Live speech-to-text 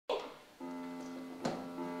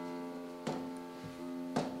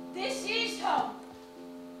This is home.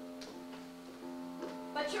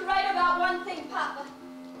 But you're right about one thing, Papa.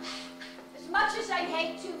 As much as I'd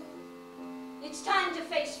hate to, it's time to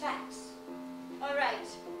face facts. All right,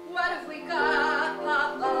 what have we got,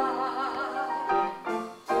 Papa?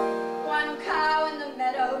 1 cow in the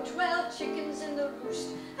meadow, 12 chickens in the roost,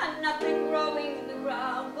 and nothing growing in the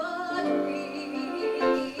ground but weeds.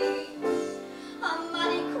 A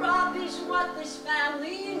money crop is what this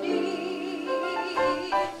family needs,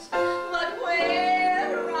 but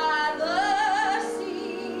where are the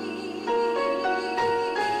seeds?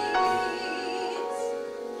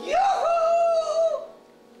 Yoo-hoo!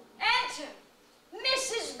 Enter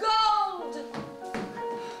Mrs. Gold.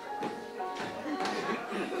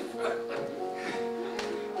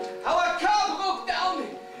 Our car broke down,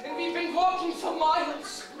 and we've been walking for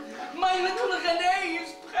miles. My little Renee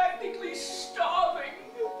is practically starving.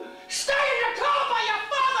 Stay in the car by your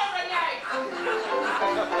father, Renee!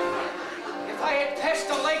 If I had passed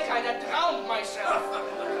the lake, I'd have drowned myself.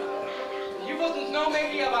 You wouldn't know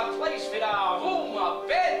maybe of a place with a room, a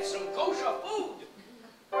bed, some kosher food.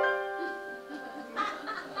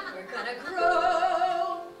 We're gonna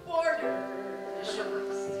grow borders.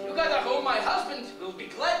 You got a room, my husband will be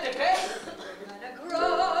glad to pay. We're gonna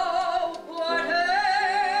grow borders.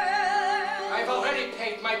 I've already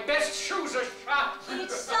paid. My best shoes are shot. Each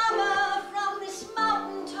summer from this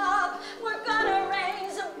mountaintop, we're gonna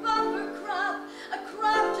raise a bumper crop, a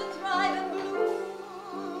crop to thrive and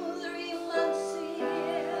bloom 3 months a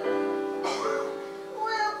year.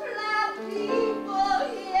 We'll plant people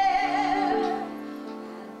here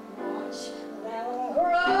and watch them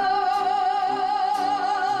grow.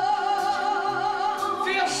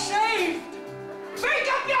 Feel saved! Wake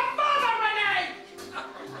up your father, Renee!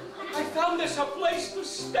 I found us a place to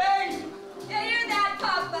stay. You hear that,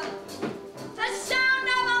 Papa? The sound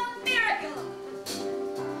of a miracle.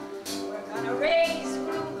 We're gonna raise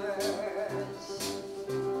rumors.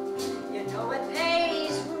 You know it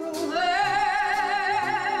pays rumors.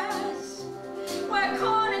 Where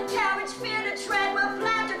corn and cabbage fear to tread, we'll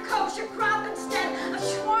plant a kosher crop instead of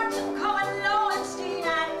Schwartz and Cohen, Lowenstein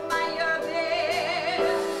and Meyerbeer.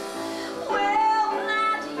 We'll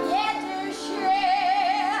plant Yiddish-share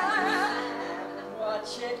and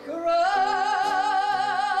watch it grow.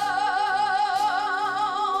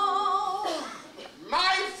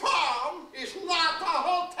 My farm is not a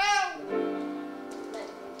hotel. Let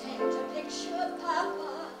me paint a picture,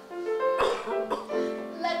 Papa.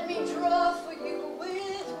 Let me draw for you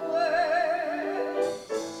with words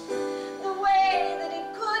the way that it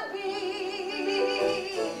could be.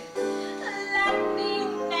 Let me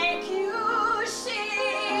make you see.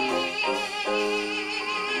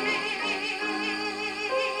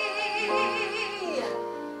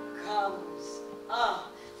 Comes a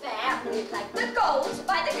family like the Golds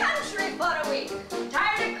by the country for a week.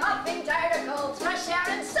 Tired of coughing, tired of colds, fresh air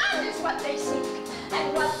and sun is what they seek.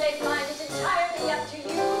 And what they find is entirely up to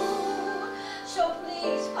you. So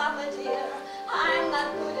please, Papa dear, I'm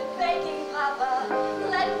not good at begging, Papa.